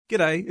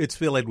G'day, it's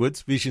Phil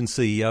Edwards, Vision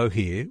CEO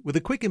here, with a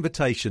quick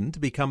invitation to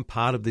become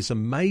part of this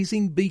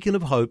amazing beacon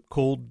of hope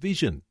called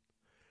Vision.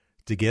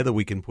 Together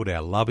we can put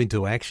our love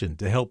into action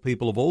to help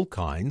people of all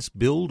kinds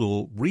build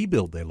or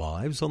rebuild their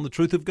lives on the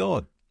truth of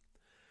God.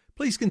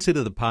 Please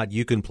consider the part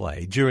you can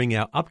play during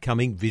our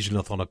upcoming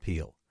Visionathon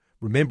appeal,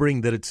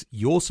 remembering that it's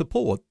your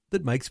support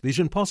that makes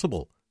Vision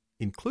possible,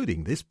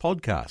 including this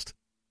podcast.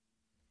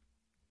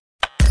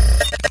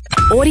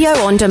 Audio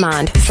on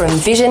demand from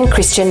Vision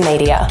Christian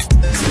Media.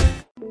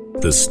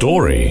 The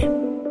story.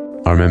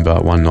 I remember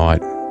one night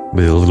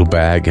with a little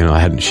bag, and I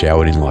hadn't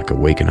showered in like a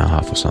week and a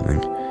half or something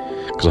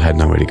because I had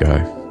nowhere to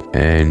go.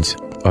 And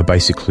I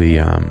basically,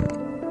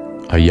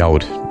 I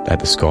yelled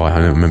at the sky. I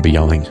don't remember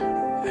yelling.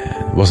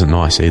 It wasn't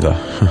nice either,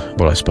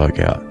 what I spoke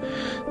out.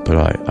 But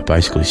I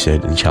basically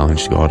said and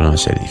challenged God, and I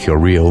said, if you're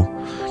real,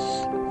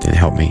 then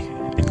help me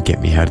and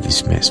get me out of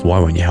this mess. Why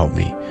won't you help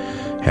me?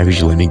 How could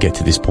you let me get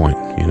to this point,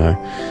 you know?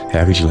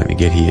 How could you let me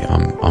get here?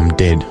 I'm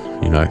dead,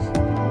 you know?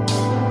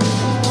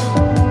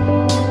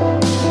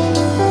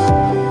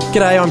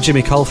 G'day, I'm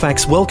Jimmy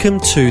Colfax. Welcome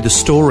to The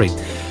Story.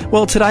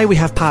 Well, today we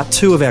have part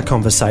 2 of our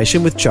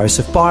conversation with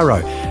Joseph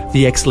Biro,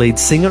 the ex-lead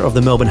singer of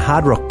the Melbourne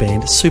hard rock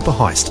band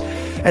Superheist.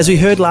 As we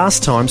heard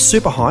last time,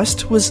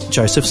 Superheist was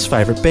Joseph's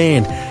favourite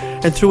band,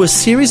 and through a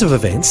series of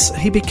events,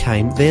 he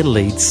became their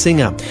lead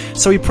singer.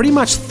 So he pretty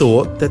much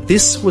thought that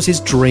this was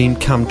his dream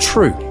come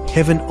true,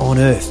 heaven on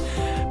earth.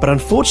 But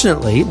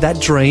unfortunately,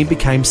 that dream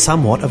became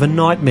somewhat of a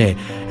nightmare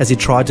as he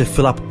tried to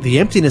fill up the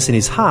emptiness in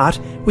his heart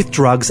with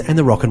drugs and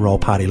the rock and roll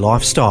party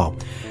lifestyle.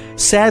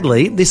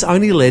 Sadly, this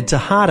only led to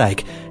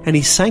heartache, and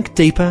he sank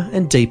deeper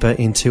and deeper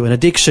into an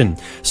addiction.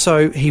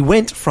 So he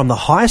went from the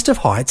highest of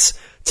heights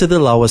to the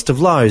lowest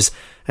of lows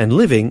and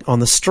living on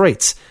the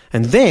streets.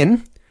 And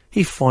then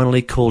he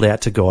finally called out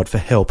to God for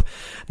help.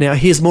 Now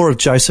here's more of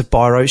Joseph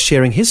Biro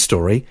sharing his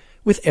story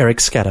with Eric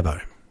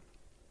Scatterbo.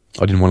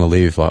 I didn't want to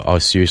live. I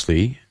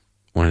seriously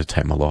wanted to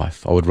take my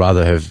life. I would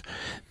rather have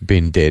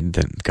been dead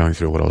than going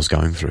through what I was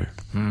going through.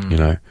 You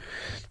know,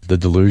 the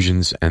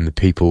delusions and the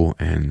people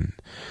and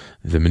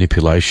the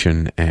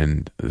manipulation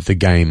and the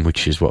game,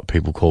 which is what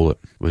people call it,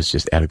 was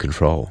just out of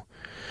control.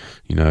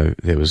 You know,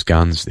 there was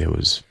guns, there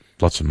was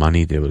lots of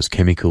money, there was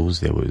chemicals,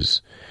 there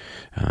was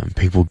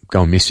people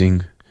going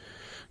missing.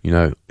 You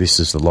know, this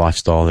is the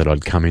lifestyle that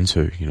I'd come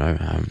into. You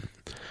know,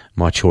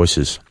 my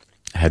choices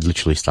had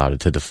literally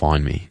started to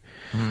define me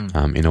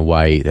in a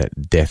way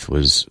that death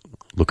was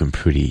looking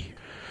pretty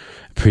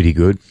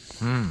good,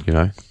 you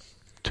know,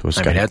 to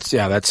escape. I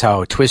mean, that's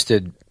how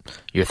twisted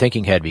your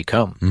thinking had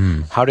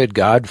become. How did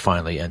God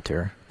finally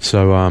enter?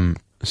 So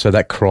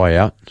that cry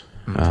out,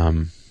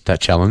 that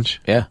challenge,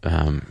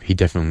 he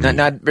definitely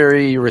not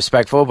very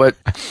respectful, but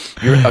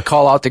you're a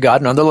call out to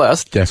God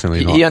nonetheless.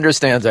 Definitely, he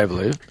understands, I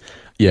believe.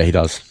 Yeah, he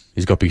does.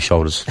 He's got big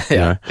shoulders.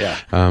 You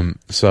know?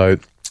 So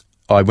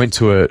I went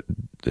to a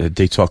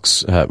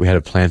detox. We had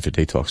a plan for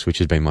detox, which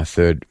has been my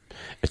third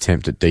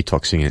attempt at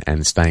detoxing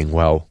and staying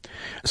well.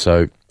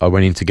 So I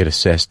went in to get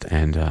assessed,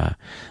 and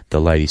the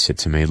lady said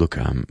to me, look,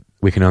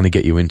 we can only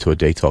get you into a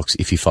detox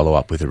if you follow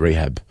up with a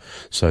rehab.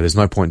 So there's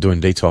no point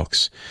doing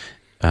detox.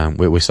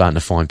 We're starting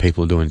to find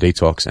people doing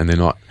detox and they're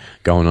not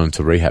going on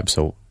to rehab.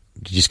 So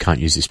you just can't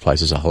use this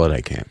place as a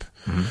holiday camp.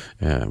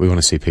 We want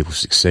to see people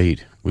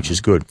succeed, which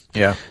is good.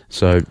 Yeah.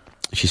 So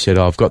she said,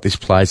 I've got this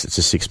place, it's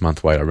a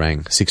 6-month wait. I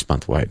rang,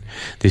 6-month wait.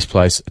 This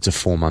place, it's a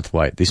 4-month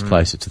wait. This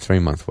place, it's a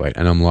 3-month wait.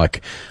 And I'm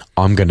like,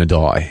 I'm going to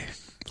die.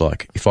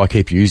 Like, if I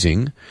keep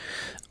using,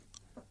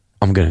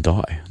 I'm going to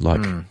die.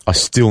 Like, I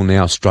still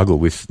now struggle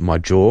with my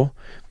jaw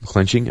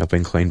clenching. I've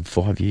been clean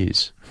for 5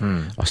 years.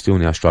 I still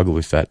now struggle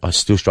with that. I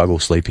still struggle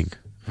sleeping.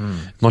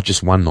 Not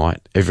just one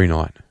night, every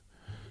night.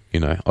 You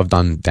know, I've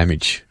done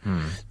damage,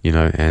 you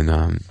know,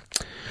 and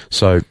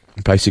so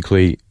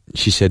basically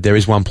she said, there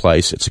is one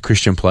place, it's a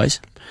Christian place.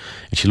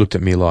 And she looked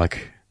at me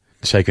like,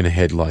 shaking her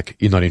head like,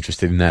 you're not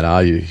interested in that,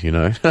 are you? You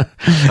know?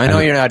 I know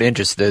you're not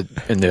interested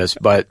in this,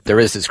 but there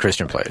is this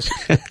Christian place.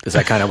 Is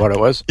that kind of what it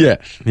was? Yeah.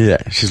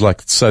 She's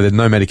like, so there's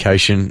no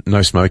medication,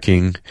 no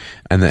smoking,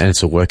 and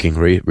it's a working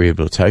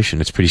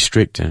rehabilitation. It's pretty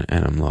strict. And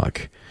I'm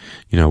like,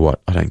 you know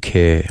what? I don't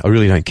care. I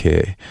really don't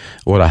care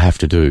what I have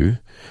to do.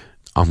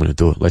 I'm going to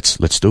do it.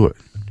 Let's do it.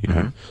 You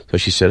know? So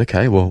she said,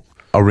 okay, well,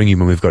 I'll ring you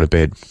when we've got a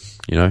bed,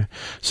 you know?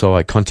 So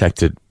I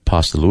contacted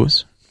Pastor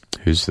Lewis,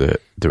 who's the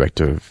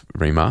director of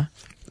REMA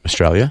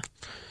Australia,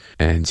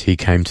 and he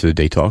came to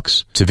the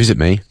detox to visit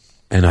me,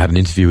 and I had an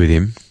interview with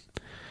him,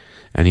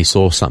 and he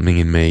saw something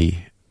in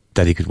me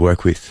that he could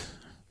work with.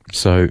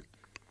 So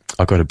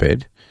I got a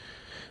bed,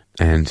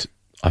 and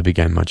I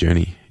began my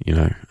journey, you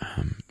know,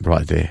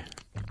 right there.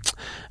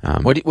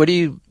 What do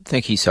you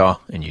think he saw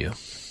in you?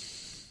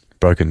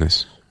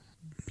 Brokenness.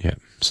 Yeah,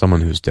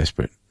 someone who's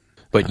desperate.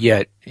 But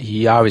yet,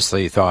 he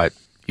obviously thought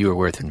you were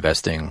worth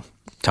investing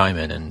time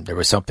in, and there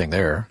was something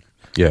there.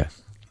 Yeah.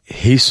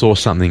 He saw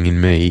something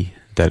in me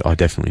that I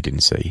definitely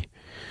didn't see.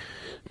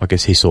 I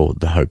guess he saw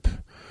the hope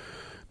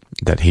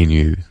that he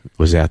knew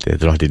was out there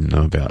that I didn't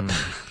know about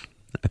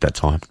at that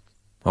time.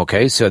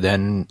 Okay, so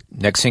then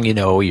next thing you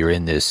know, you're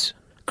in this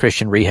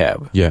Christian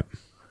rehab. Yeah.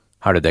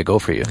 How did that go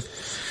for you?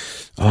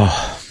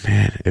 Oh,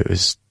 man, it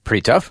was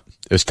Pretty tough?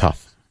 It was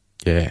tough.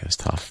 Yeah, it was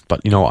tough.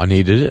 But you know what? I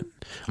needed it.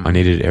 I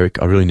needed it,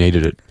 Eric. I really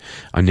needed it.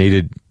 I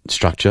needed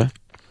structure.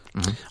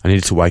 I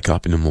needed to wake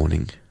up in the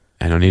morning,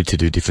 and I needed to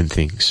do different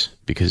things,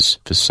 because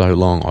for so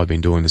long I've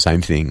been doing the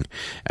same thing,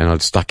 and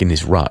I'd stuck in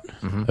this rut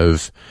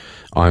of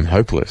I'm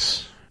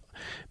hopeless,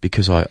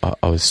 because I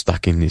was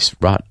stuck in this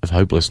rut of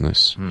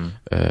hopelessness,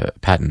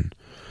 pattern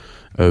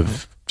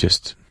of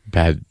just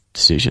bad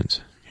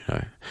decisions. You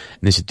know,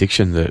 and this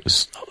addiction that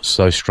was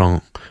so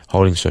strong,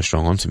 holding so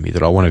strong onto me,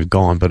 that I wanted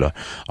gone, but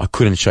I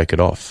couldn't shake it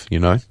off, you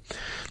know?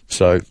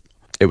 So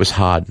it was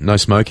hard. No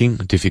smoking,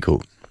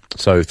 difficult.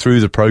 So through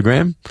the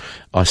program,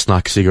 I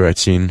snuck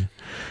cigarettes in.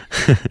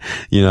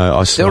 You know,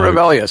 I still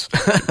rebellious.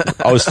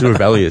 I was still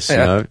rebellious, you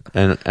know,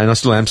 and I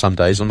still am some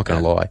days. I'm not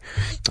going to lie.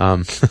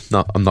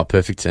 I'm not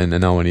perfect, and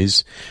no one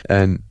is.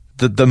 And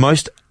the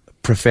most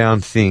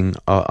profound thing,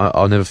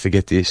 I'll never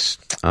forget this.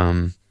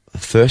 The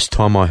first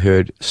time I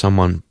heard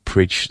someone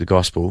preach the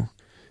gospel,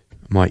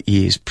 my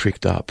ears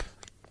pricked up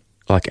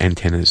like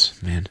antennas,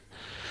 man.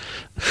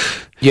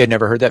 You had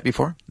never heard that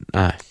before?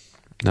 No,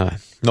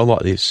 not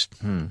like this.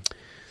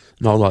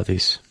 Not like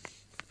this.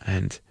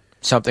 And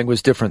something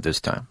was different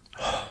this time.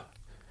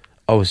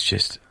 I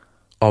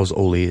was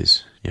all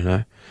ears, you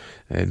know,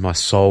 and my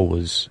soul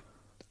was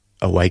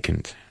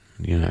awakened,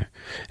 you know.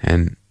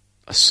 And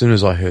as soon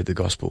as I heard the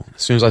gospel,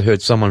 as soon as I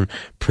heard someone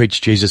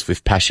preach Jesus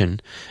with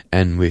passion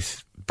and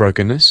with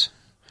brokenness,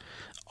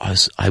 I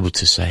was able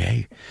to say,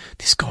 hey,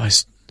 this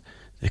guy's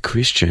a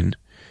Christian.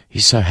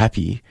 He's so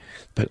happy,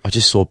 but I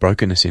just saw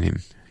brokenness in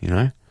him, you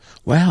know.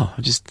 Wow,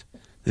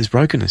 there's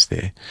brokenness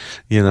there,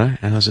 you know.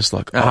 And I was just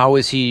like, how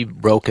was he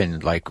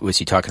broken? Like, was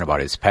he talking about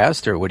his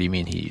past, or what do you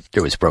mean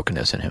there was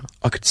brokenness in him?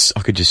 I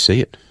could just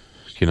see it,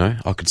 you know.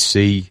 I could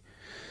see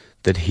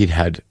that he'd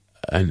had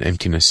an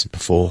emptiness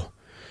before,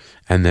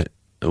 and that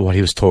what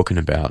he was talking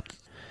about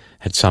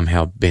had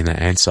somehow been the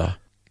answer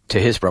to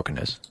his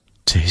brokenness.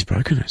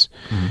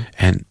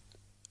 And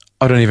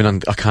I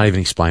can't even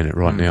explain it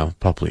right now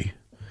properly.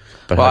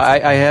 But well,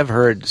 I have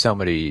heard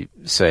somebody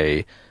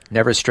say,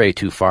 never stray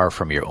too far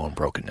from your own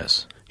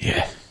brokenness.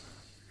 Yeah.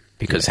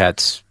 Because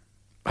that's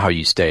how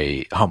you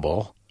stay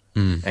humble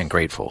and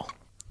grateful.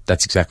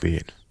 That's exactly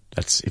it.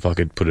 That's, if I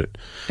could put it.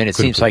 And it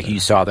seems like you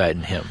saw that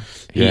in him.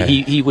 Yeah.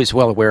 He was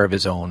well aware of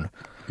his own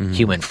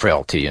human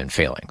frailty and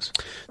failings.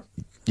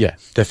 Yeah,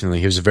 definitely.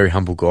 He was a very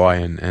humble guy,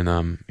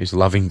 and he was a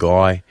loving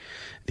guy.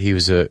 He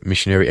was a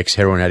missionary,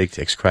 ex-heroin addict,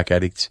 ex-crack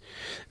addict.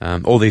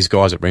 All these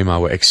guys at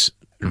Remar were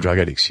ex-drug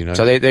addicts, you know.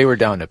 So they were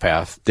down the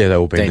path. Yeah, they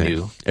all been there.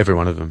 Knew. Every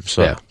one of them.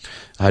 So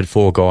I had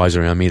 4 guys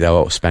around me. They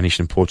were Spanish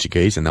and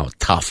Portuguese, and they were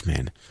tough,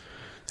 man.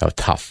 They were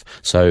tough.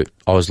 So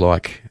I was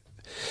like,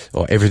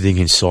 everything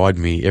inside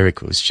me,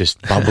 Eric, was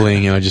just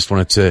bubbling, and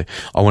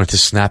I wanted to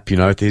snap, you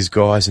know, at these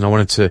guys, and I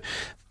wanted to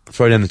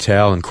throw down the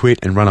towel and quit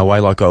and run away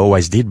like I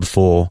always did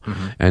before,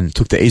 and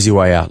took the easy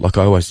way out like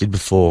I always did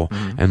before.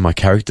 And my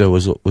character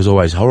was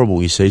always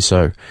horrible, you see,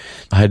 so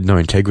I had no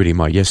integrity.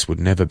 My yes would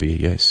never be a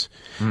yes.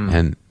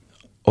 And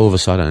all of a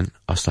sudden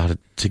I started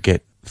to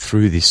get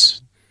through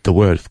the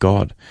word of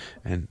God,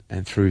 and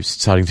through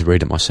starting to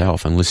read it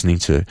myself and listening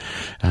to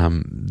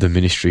the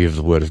ministry of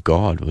the word of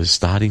God was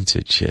starting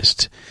to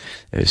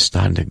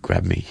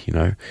grab me, you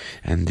know.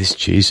 And this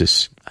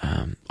Jesus,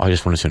 I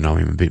just wanted to know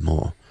him a bit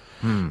more.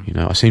 You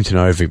know, I seem to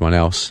know everyone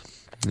else,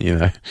 you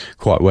know,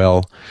 quite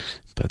well,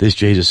 but this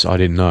Jesus I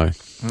didn't know,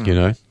 you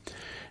know.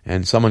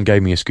 And someone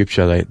gave me a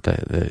scripture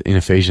that in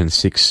Ephesians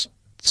 6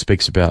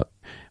 speaks about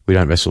we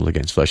don't wrestle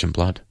against flesh and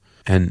blood.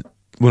 And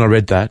when I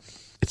read that,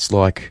 it's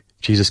like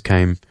Jesus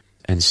came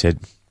and said,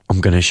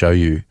 I'm going to show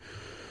you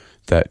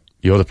that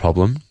you're the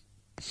problem.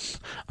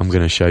 I'm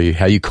going to show you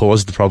how you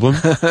caused the problem,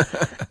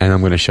 and I'm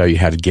going to show you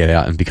how to get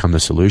out and become the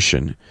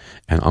solution.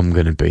 And I'm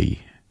going to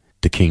be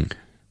the king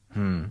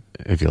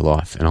of your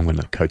life, and I'm going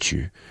to coach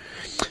you.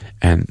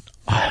 And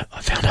I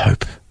found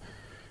hope.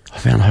 I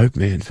found hope,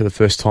 man, for the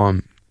first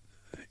time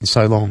in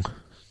so long.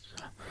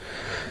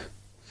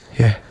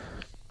 Yeah.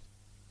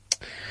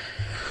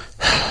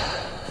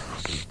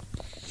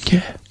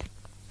 Yeah.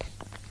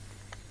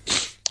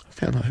 I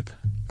found hope.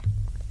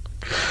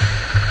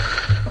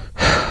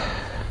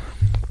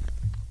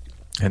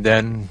 And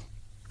then,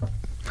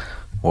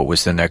 what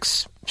was the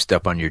next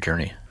step on your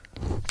journey?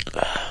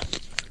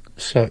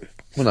 So,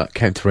 when I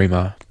came to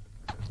Remar,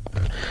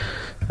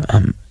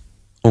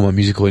 all my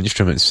musical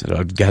instruments that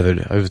I'd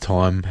gathered over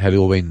time had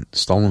all been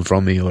stolen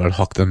from me, or I'd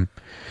hocked them.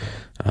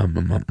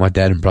 My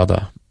dad and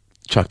brother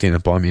chucked in to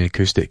buy me an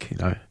acoustic, you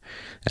know,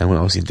 and when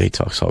I was in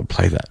detox, I would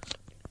play that.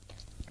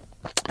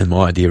 And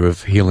my idea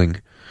of healing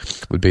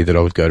would be that I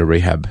would go to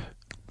rehab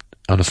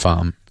on a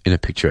farm in a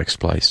picturesque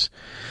place,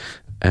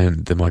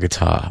 and that my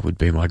guitar would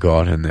be my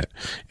God, and that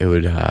it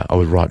would I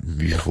would write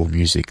beautiful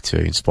music to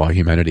inspire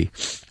humanity.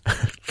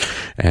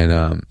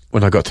 And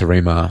when I got to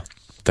Remar,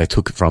 they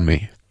took it from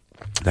me,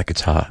 that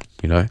guitar,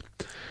 you know,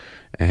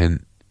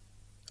 and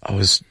I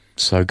was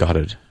so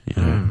gutted,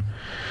 you know.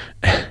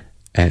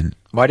 And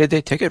why did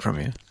they take it from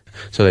you?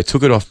 So they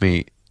took it off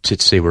me to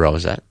see where I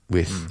was at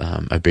with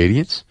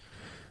obedience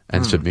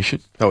and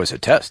submission. Oh, it was a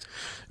test.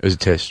 It was a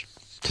test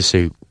to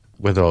see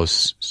whether I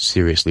was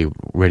seriously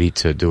ready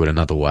to do it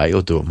another way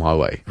or do it my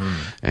way.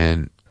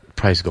 And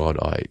praise God,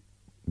 I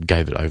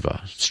gave it over.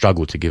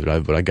 Struggled to give it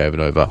over, but I gave it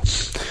over.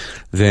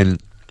 Then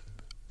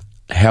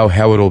how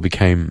it all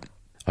became,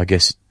 I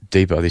guess,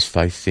 deeper, this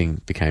faith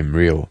thing became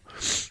real,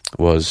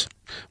 was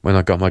when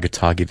I got my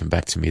guitar given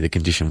back to me, the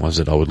condition was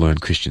that I would learn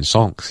Christian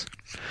songs.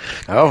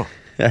 Oh.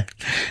 Yeah.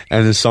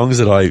 And the songs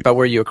that But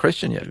were you a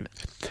Christian yet?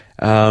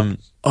 I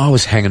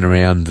was hanging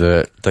around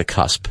the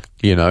cusp,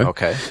 you know.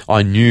 Okay.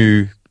 I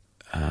knew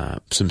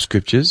some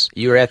scriptures.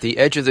 You were at the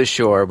edge of the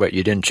shore, but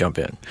you didn't jump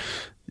in.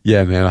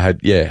 Yeah, man. I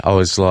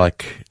was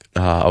like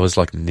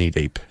knee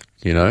deep,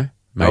 you know,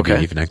 maybe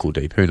even ankle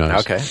deep. Who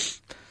knows? Okay.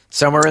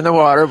 Somewhere in the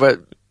water,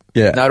 but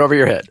not over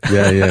your head.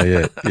 Yeah.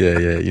 You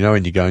know,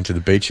 when you go into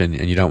the beach and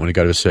you don't want to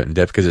go to a certain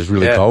depth because it's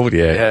really cold.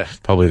 Yeah,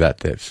 probably that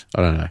depth.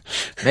 I don't know.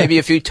 Maybe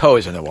a few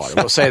toes in the water.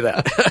 We'll say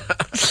that.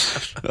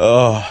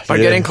 But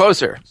getting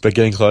closer.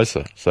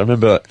 So I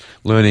remember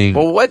learning.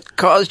 Well, what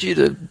caused you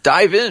to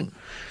dive in?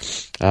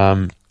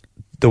 The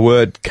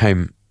word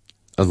came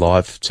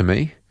alive to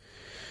me.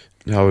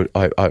 You know,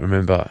 I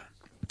remember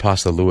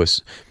Pastor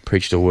Lewis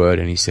preached a word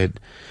and he said,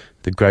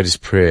 the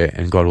greatest prayer,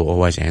 and God will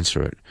always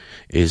answer it,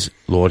 is,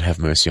 Lord, have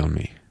mercy on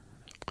me.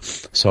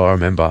 So I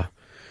remember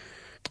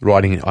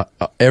writing,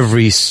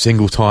 every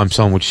single time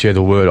someone would share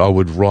the word, I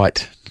would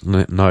write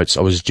notes.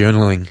 I was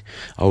journaling.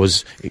 I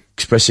was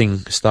expressing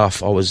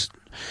stuff. I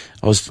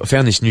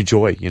found this new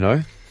joy, you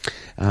know.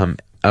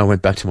 And I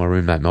went back to my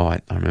room that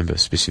night, I remember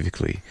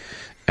specifically,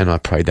 and I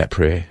prayed that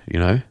prayer, you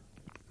know,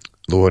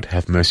 Lord,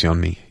 have mercy on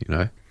me, you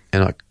know.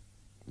 And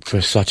for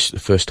the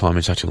first time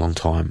in such a long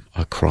time,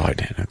 I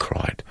cried and I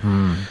cried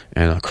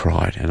and I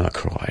cried and I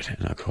cried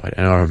and I cried.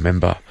 And I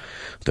remember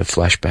the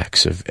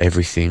flashbacks of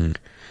everything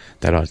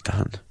that I'd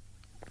done.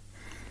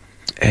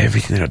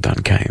 Everything that I'd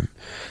done came.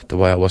 The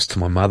way I was to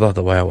my mother,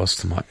 the way I was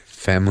to my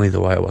family,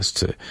 the way I was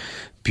to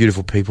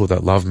beautiful people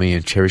that loved me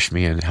and cherished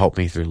me and helped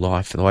me through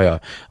life, the way I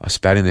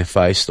spat in their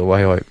face, the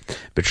way I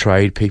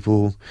betrayed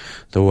people,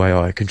 the way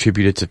I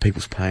contributed to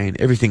people's pain.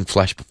 Everything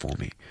flashed before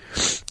me,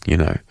 you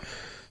know.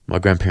 My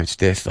grandparents'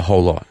 death, the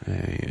whole lot.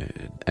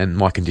 And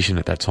my condition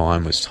at that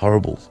time was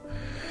horrible.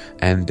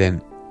 And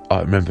then I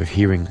remember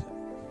hearing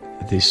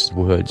these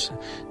words,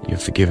 you're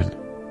forgiven.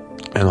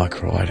 And I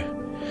cried.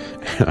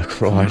 And I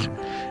cried.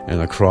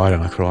 And I cried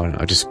and I cried.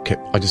 And I just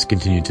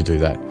continued to do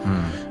that.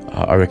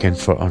 I reckon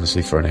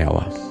honestly for an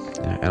hour.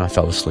 And I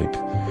fell asleep,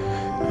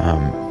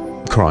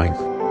 crying.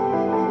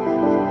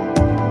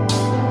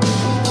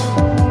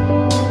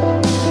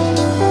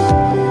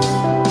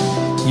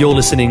 You're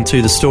listening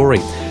to The Story.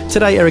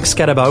 Today, Eric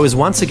Scatterbo is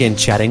once again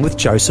chatting with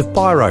Joseph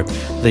Biro,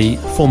 the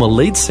former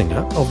lead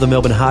singer of the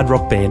Melbourne hard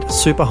rock band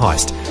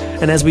Superheist.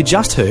 And as we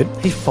just heard,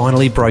 he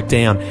finally broke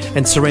down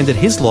and surrendered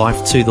his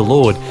life to the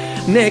Lord.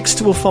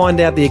 Next, we'll find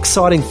out the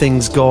exciting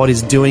things God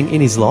is doing in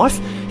his life,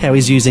 how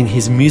he's using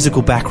his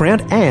musical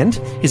background and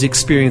his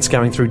experience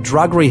going through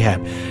drug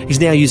rehab. He's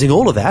now using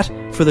all of that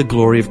for the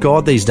glory of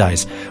God these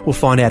days. We'll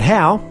find out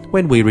how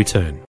when we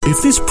return.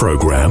 If this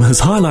program has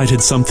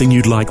highlighted something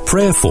you'd like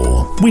prayer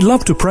for, we'd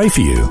love to pray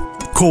for you.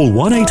 Call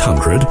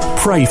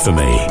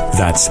 1-800-PRAY-FOR-ME.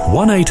 That's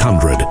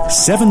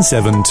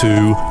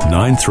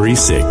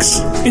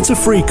 1-800-772-936. It's a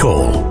free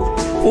call.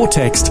 Or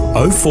text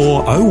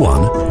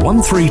 0401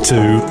 132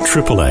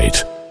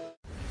 888.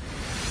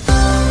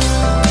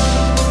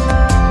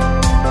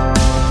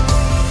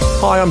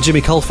 Hi, I'm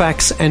Jimmy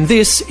Colfax, and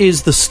this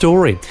is The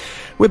Story.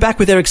 We're back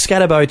with Eric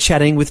Scatterbo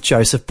chatting with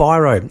Joseph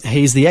Biro.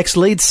 He's the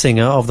ex-lead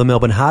singer of the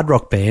Melbourne hard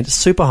rock band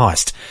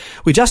Superheist.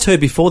 We just heard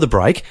before the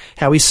break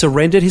how he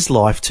surrendered his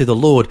life to the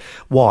Lord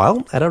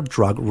while at a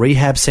drug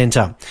rehab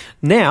centre.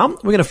 Now,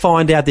 we're going to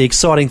find out the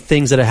exciting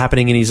things that are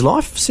happening in his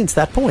life since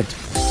that point.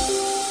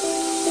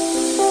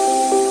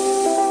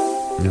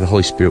 The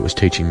Holy Spirit was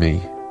teaching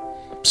me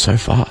so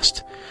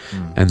fast,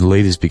 and the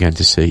leaders began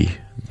to see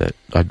that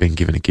I'd been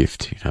given a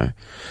gift, you know.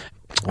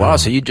 Wow,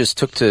 so you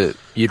just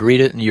you'd read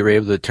it and you were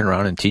able to turn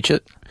around and teach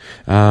it?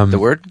 The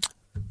word?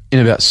 In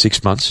about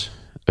 6 months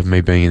of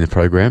me being in the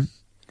program,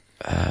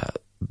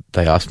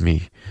 they asked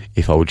me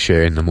if I would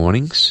share in the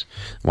mornings,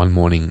 one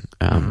morning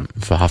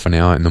for half an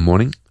hour in the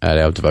morning at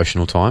our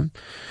devotional time,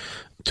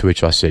 to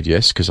which I said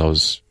yes, because I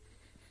was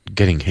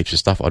getting heaps of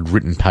stuff. I'd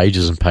written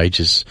pages and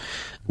pages,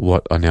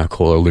 what I now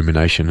call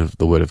illumination of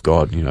the Word of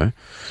God, you know.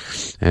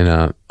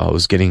 And I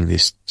was getting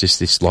this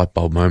light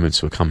bulb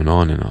moments were coming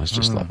on, and I was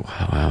just like,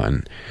 wow.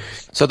 And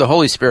so the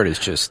Holy Spirit is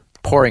just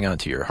pouring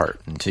onto your heart,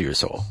 into your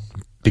soul.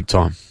 Big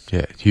time.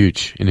 Yeah,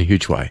 huge, in a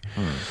huge way.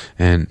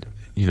 And,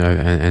 you know,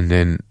 and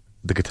then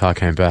the guitar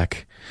came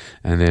back,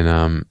 and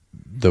then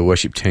the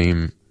worship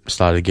team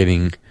started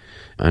getting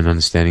an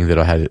understanding that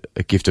I had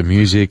a gift of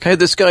music. Hey,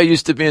 this guy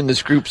used to be in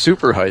this group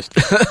Superheist.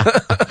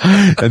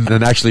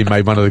 and actually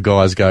made one of the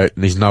guys go,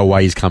 there's no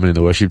way he's coming in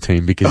the worship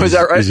team because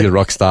he's a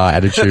rock star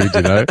attitude,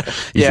 you know.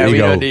 Yeah, we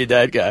don't need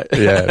that guy.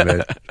 Yeah,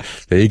 man.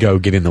 The ego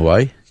get in the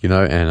way, you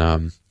know,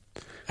 and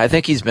I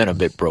think he's been a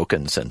bit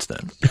broken since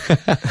then.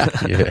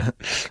 Yeah,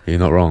 you're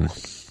not wrong.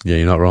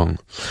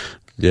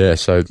 Yeah,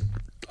 so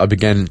I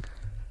began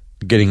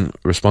getting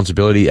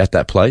responsibility at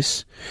that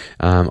place.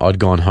 I'd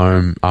gone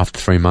home after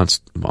 3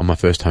 months on my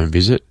first home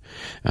visit.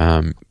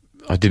 I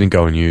didn't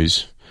go and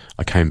use.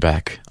 I came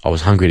back. I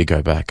was hungry to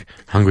go back,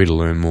 hungry to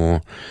learn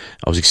more.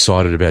 I was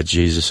excited about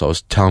Jesus. I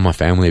was telling my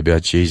family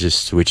about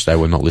Jesus, to which they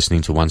were not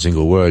listening to one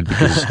single word,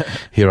 because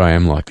here I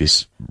am like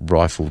this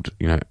rifled,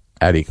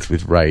 addict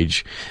with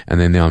rage. And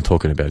then now I'm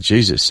talking about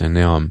Jesus, and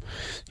now I'm,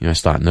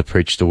 starting to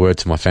preach the word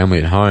to my family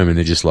at home, and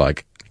they're just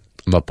like,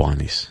 I'm not buying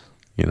this,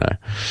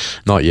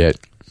 not yet.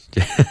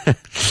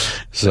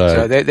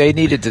 So they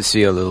needed to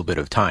see a little bit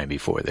of time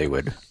before they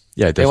would.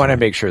 Yeah, definitely. They want to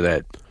make sure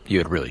that you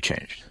had really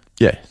changed.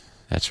 Yeah,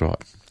 that's right.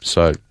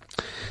 So,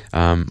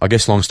 I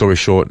guess long story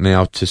short,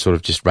 now to sort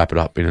of just wrap it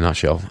up in a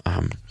nutshell.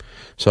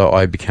 So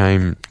I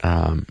became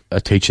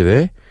a teacher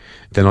there.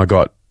 Then I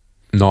got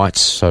nights,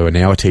 so an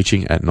hour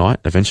teaching at night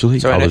eventually.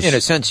 So in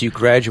a sense, you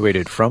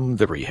graduated from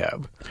the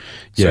rehab.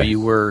 So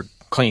you were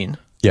clean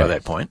by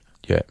that point.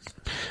 Yeah,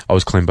 I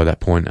was clean by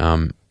that point.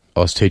 I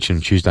was teaching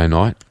Tuesday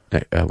night,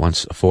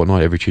 once a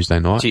fortnight, every Tuesday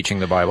night. Teaching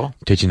the Bible.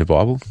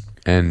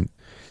 And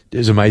it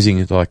was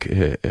amazing. Like,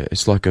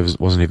 it's like it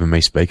wasn't even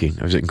me speaking.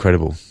 It was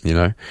incredible,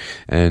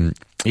 and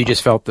you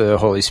just felt the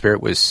Holy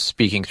Spirit was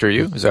speaking through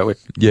you. Is that what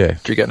you're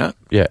getting at?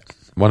 Yeah.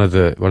 One of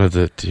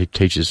the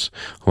teachers,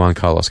 Juan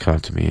Carlos, came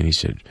up to me and he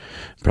said,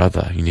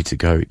 "Brother, you need to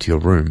go to your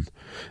room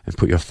and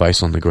put your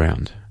face on the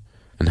ground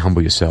and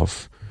humble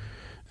yourself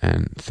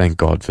and thank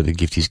God for the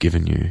gift He's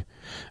given you,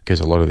 because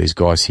a lot of these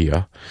guys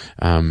here,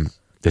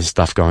 there's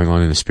stuff going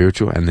on in the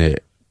spiritual and they're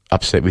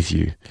upset with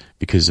you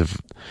because of."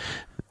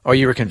 Oh,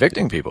 you were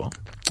convicting people.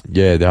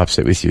 Yeah, they're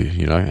upset with you,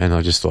 and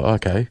I just thought,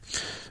 okay.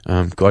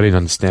 God didn't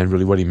understand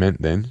really what he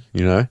meant then,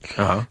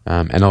 Uh-huh.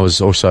 And I was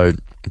also,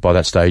 by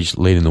that stage,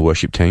 leading the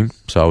worship team.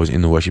 So I was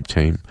in the worship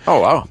team. Oh,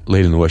 wow.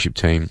 Leading the worship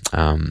team.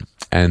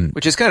 And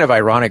which is kind of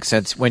ironic,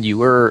 since when you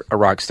were a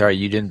rock star,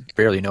 you didn't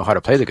barely know how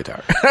to play the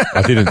guitar.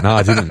 I didn't. No,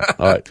 I didn't.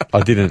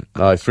 I didn't.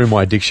 Through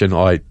my addiction,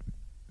 I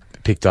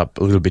picked up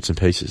little bits and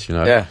pieces,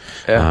 Yeah.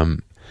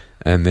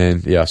 And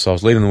then, so I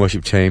was leading the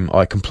worship team.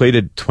 I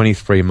completed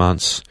 23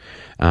 months.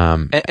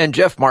 And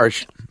Jeff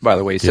Marsh, by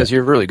the way, says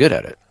you're really good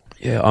at it.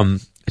 Yeah,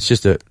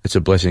 it's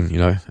a blessing,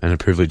 and a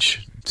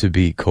privilege to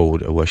be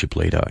called a worship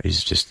leader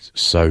is just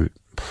so,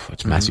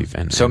 it's massive.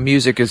 And so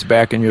music is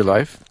back in your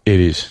life? It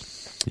is.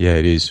 Yeah,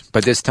 it is.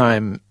 But this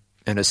time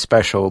in a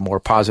special, more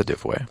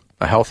positive way,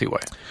 a healthy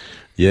way.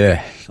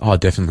 Yeah. Oh,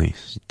 definitely.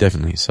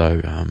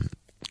 So,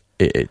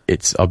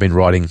 I've been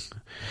writing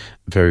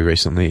very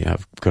recently.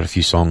 I've got a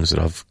few songs that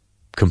I've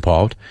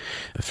compiled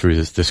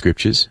through the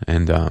scriptures,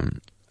 and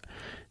I'm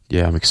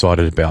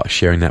excited about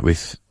sharing that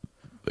with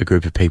a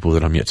group of people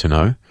that I'm yet to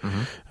know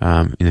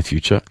in the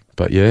future.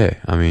 But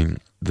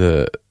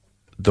the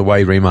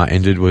way Remar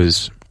ended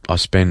was, I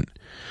spent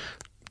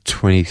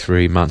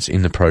 23 months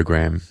in the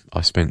program.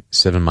 I spent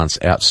 7 months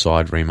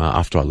outside Remar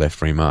after I left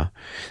Remar.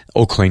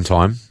 All clean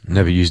time,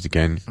 never used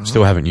again.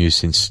 Still haven't used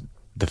since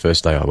the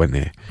first day I went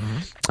there.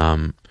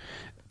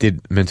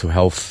 Did mental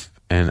health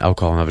and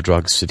alcohol and other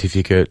drugs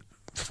certificate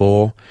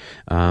 4.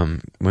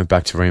 Went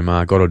back to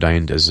Remar, got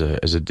ordained as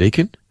a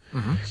deacon.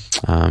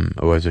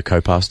 Or as a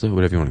co-pastor,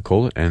 whatever you want to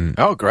call it. And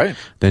great.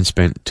 Then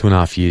spent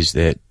 2.5 years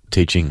there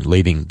teaching,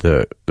 leading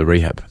the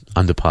rehab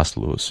under Pastor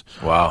Lewis.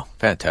 Wow,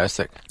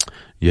 fantastic.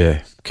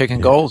 Yeah.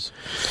 Kicking goals.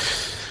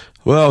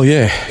 Well,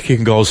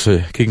 kicking goals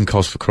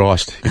for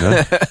Christ,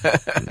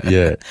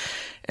 Yeah.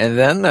 And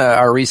then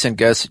our recent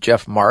guest,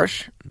 Jeff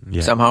Marsh,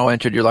 somehow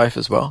entered your life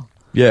as well.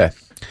 Yeah.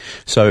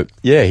 So,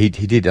 he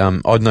did.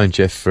 I'd known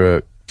Jeff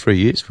for 3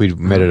 years. We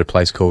met at a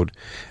place called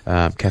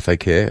Cafe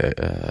Care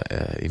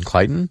in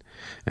Clayton,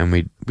 and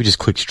we just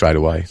clicked straight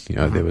away.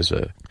 There was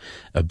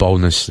a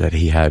boldness that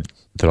he had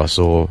that I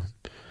saw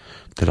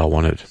that I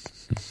wanted.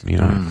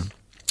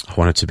 I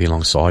wanted to be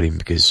alongside him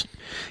because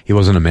he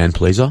wasn't a man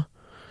pleaser.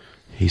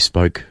 He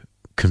spoke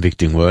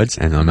convicting words,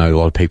 and I know a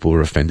lot of people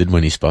were offended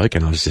when he spoke,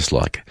 and I was just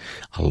like,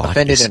 I like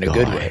offended this guy.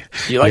 Offended in a good way.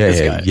 You like this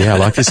guy? Yeah, I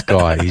like this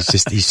guy. He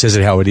says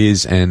it how it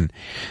is, and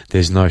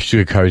there's no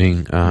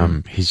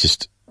sugarcoating. He's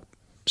just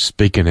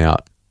speaking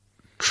out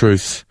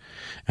truth,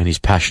 and he's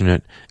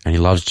passionate, and he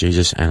loves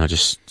Jesus, and I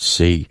just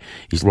see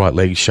his right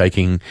leg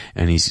shaking,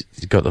 and he's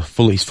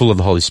full of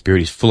the Holy Spirit,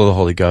 he's full of the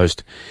Holy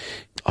Ghost.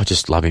 I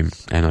just love him,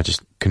 and I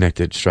just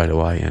connected straight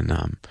away.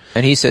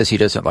 And he says he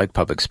doesn't like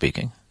public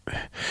speaking.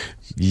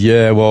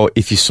 Yeah, well,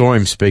 if you saw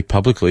him speak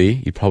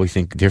publicly, you'd probably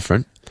think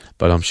different,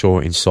 but I'm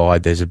sure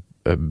inside there's a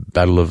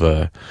battle of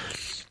a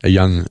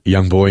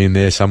young boy in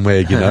there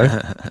somewhere,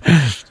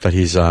 But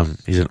he's an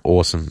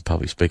awesome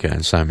public speaker,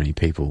 and so many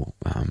people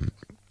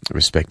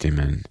respect him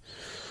and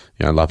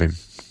love him.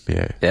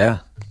 Yeah. Yeah.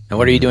 And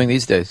what are you doing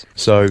these days?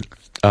 So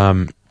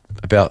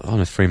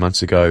about 3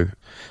 months ago,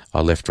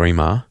 I left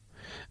Remar.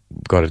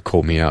 God had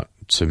called me out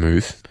to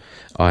move.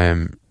 I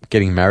am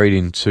getting married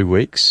in 2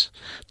 weeks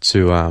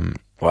to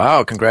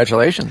wow,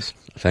 congratulations.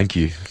 Thank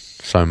you.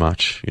 so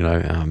much,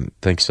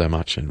 thanks so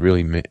much. And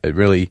I'm in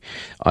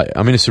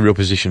a surreal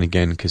position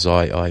again because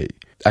I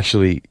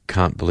actually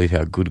can't believe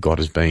how good God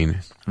has been.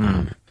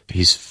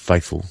 He's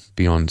faithful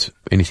beyond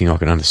anything I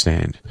can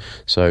understand.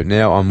 So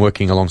now I'm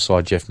working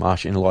alongside Jeff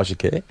Marsh in Elisha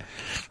Care.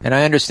 And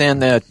I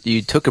understand that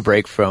you took a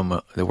break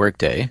from the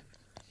workday,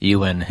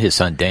 you and his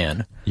son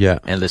Dan,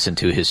 and listened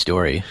to his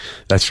story.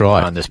 That's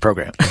right. On this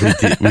program.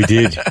 We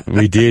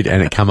did,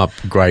 and it come up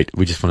great.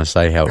 We just want to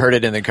say how... Heard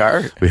it in the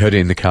car? We heard it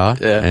in the car,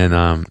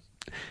 and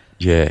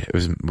it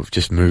was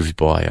just moved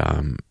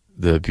by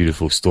the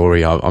beautiful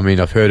story. I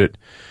mean, I've heard it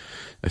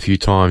a few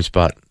times,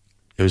 but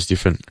it was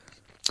different.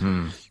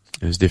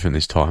 It was different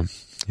this time.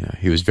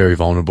 He was very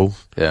vulnerable.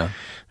 Yeah.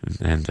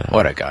 And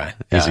what a guy.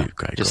 He's a great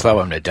guy. Just love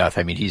him to death.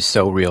 I mean, he's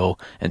so real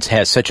and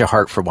has such a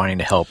heart for wanting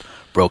to help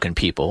broken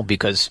people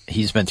because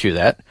he's been through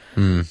that.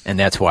 And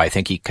that's why I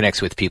think he connects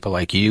with people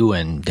like you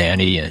and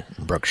Danny and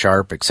Brooke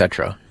Sharp,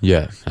 etc.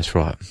 Yeah, that's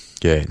right.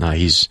 Yeah, no,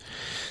 he's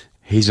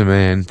a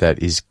man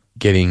that is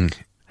getting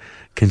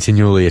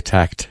continually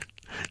attacked,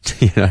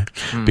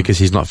 because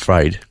he's not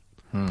afraid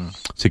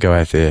to go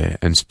out there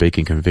and speak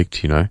and convict,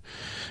 He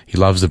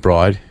loves the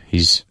bride.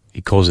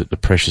 He calls it the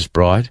precious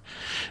bride.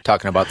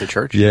 Talking about the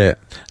church? Yeah.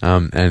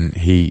 And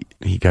he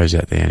goes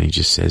out there and he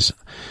just says,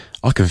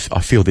 I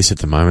feel this at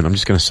the moment. I'm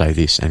just going to say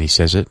this. And he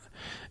says it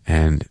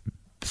and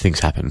things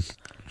happen.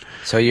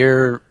 So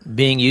you're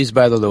being used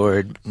by the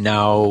Lord.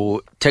 Now,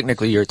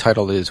 technically your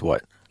title is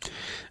what?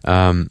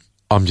 I'm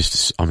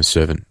a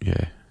servant.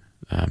 Yeah.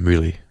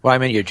 Really. Well, I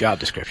meant your job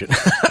description.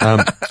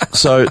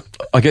 So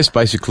I guess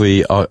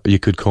basically you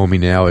could call me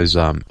now as,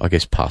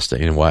 pastor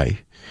in a way.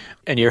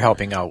 And you're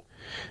helping out.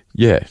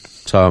 Yeah.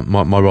 So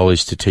my role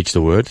is to teach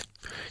the word.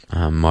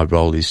 My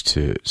role is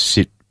to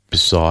sit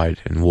beside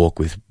and walk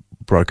with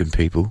broken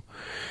people,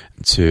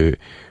 to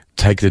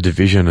take the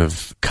division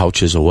of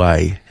cultures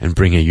away and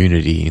bring a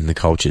unity in the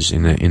cultures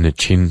in the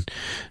Chin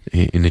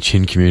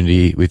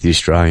community with the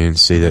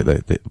Australians. See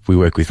that we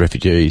work with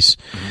refugees,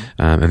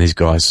 and these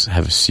guys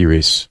have a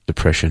serious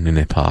depression in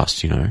their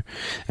past,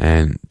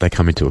 and they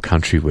come into a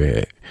country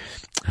where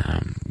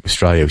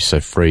Australia is so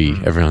free.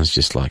 Everyone's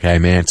just like, hey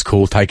man, it's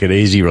cool, take it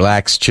easy,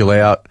 relax, chill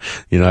out,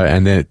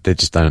 and they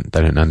just don't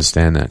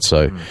understand that.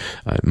 So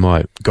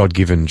my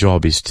God-given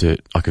job is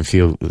I can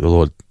feel the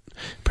Lord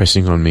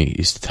pressing on me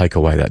is to take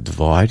away that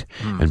divide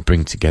and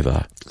bring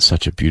together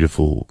such a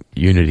beautiful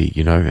unity,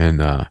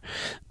 and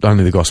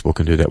only the gospel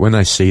can do that. When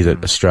they see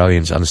that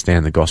Australians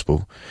understand the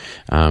gospel,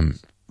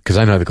 because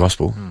they know the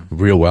gospel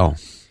real well,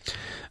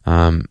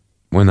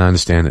 when they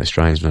understand that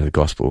Australians know the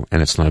gospel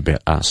and it's not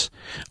about us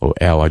or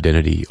our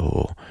identity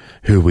or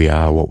who we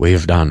are, what we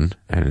have done,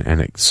 and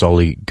it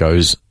solely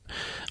goes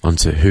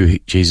onto who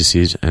Jesus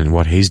is and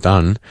what he's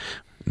done.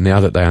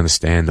 Now that they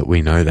understand that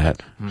we know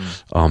that,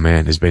 oh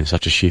man, there's been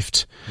such a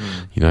shift,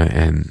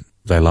 and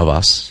they love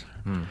us.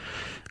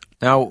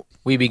 Now,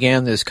 we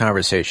began this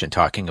conversation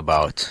talking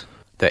about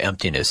the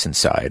emptiness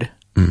inside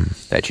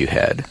that you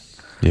had.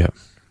 Yeah.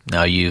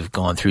 Now you've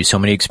gone through so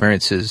many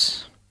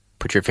experiences,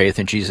 put your faith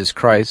in Jesus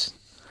Christ,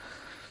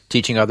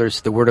 teaching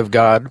others the Word of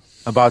God,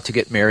 about to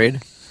get married.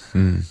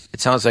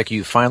 It sounds like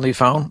you finally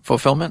found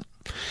fulfillment.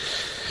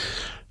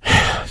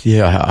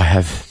 Yeah, I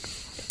have.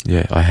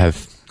 Yeah, I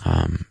have.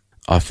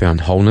 I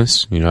found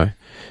wholeness,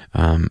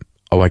 I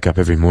wake up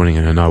every morning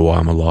and I know why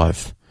I'm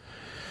alive.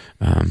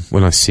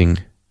 When I sing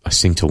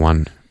to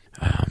one.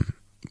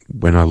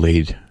 When I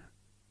lead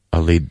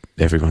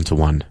everyone to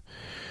one.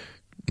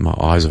 My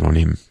eyes are on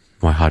him.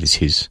 My heart is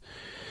his.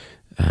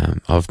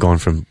 I've gone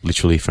from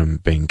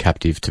being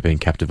captive to being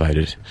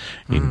captivated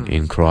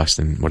in Christ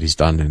and what he's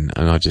done. And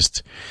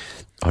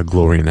I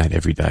glory in that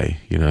every day,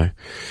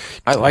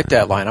 I like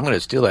that line. I'm going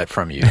to steal that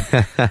from you.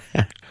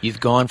 You've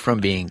gone from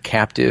being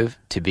captive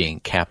to being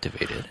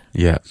captivated.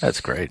 Yeah. That's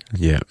great.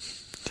 Yeah.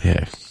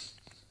 Yeah.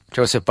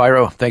 Joseph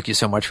Biro, thank you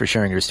so much for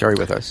sharing your story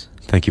with us.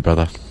 Thank you,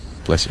 brother.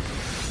 Bless you.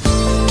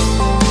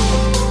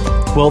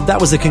 Well,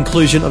 that was the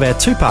conclusion of our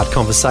two-part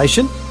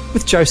conversation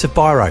with Joseph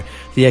Biro,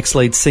 the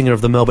ex-lead singer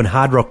of the Melbourne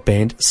hard rock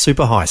band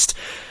Superheist.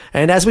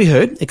 And as we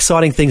heard,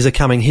 exciting things are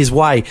coming his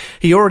way.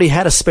 He already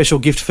had a special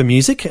gift for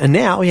music, and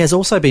now he has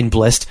also been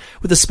blessed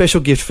with a special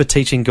gift for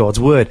teaching God's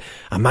Word.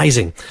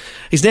 Amazing.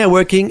 He's now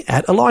working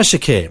at Elisha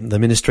Care, the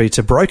ministry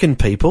to broken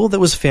people that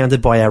was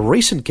founded by our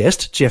recent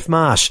guest, Jeff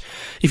Marsh.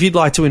 If you'd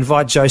like to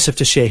invite Joseph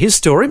to share his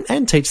story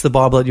and teach the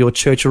Bible at your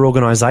church or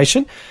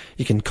organisation,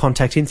 you can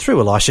contact him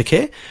through Elisha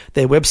Care.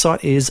 Their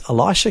website is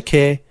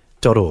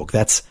elishacare.org.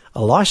 That's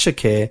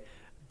elishacare.org.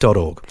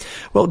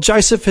 Well,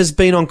 Joseph has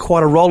been on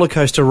quite a roller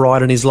coaster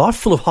ride in his life,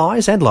 full of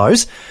highs and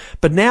lows,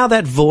 but now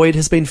that void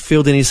has been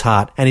filled in his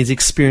heart and he's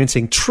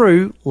experiencing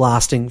true,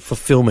 lasting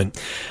fulfillment.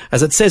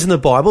 As it says in the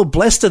Bible,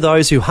 blessed are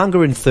those who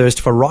hunger and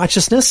thirst for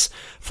righteousness,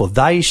 for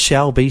they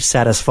shall be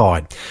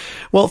satisfied.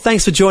 Well,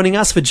 thanks for joining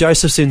us for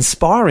Joseph's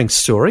inspiring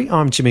story.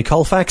 I'm Jimmy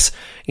Colfax,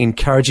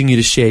 encouraging you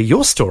to share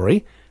your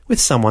story with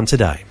someone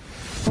today.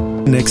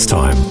 Next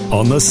time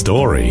on The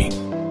Story.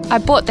 I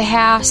bought the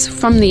house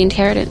from the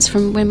inheritance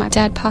from when my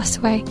dad passed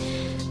away,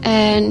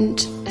 and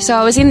So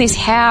I was in this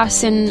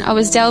house and I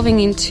was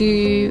delving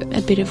into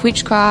a bit of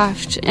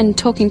witchcraft and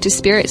talking to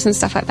spirits and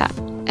stuff like that.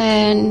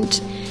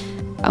 And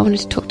I wanted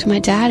to talk to my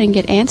dad and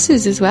get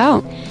answers as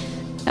well.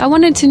 I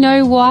wanted to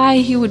know why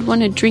he would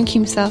want to drink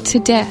himself to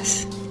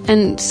death.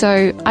 And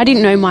so I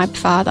didn't know my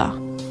father.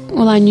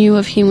 All I knew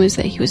of him was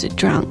that he was a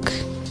drunk.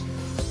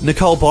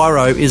 Nicole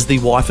Biro is the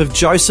wife of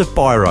Joseph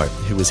Biro,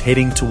 who was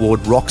heading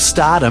toward rock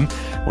stardom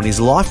when his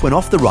life went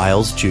off the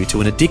rails due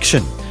to an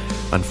addiction.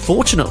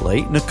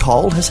 Unfortunately,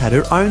 Nicole has had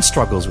her own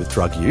struggles with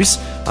drug use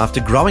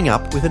after growing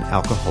up with an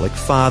alcoholic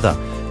father.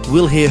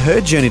 We'll hear her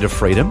journey to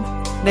freedom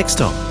next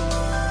time.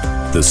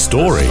 The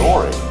Story.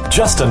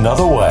 Just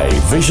another way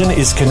Vision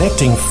is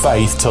connecting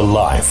faith to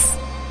life.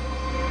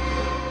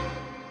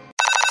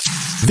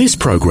 This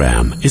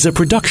program is a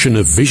production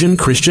of Vision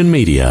Christian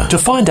Media. To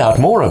find out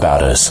more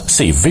about us,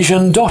 see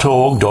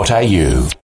vision.org.au.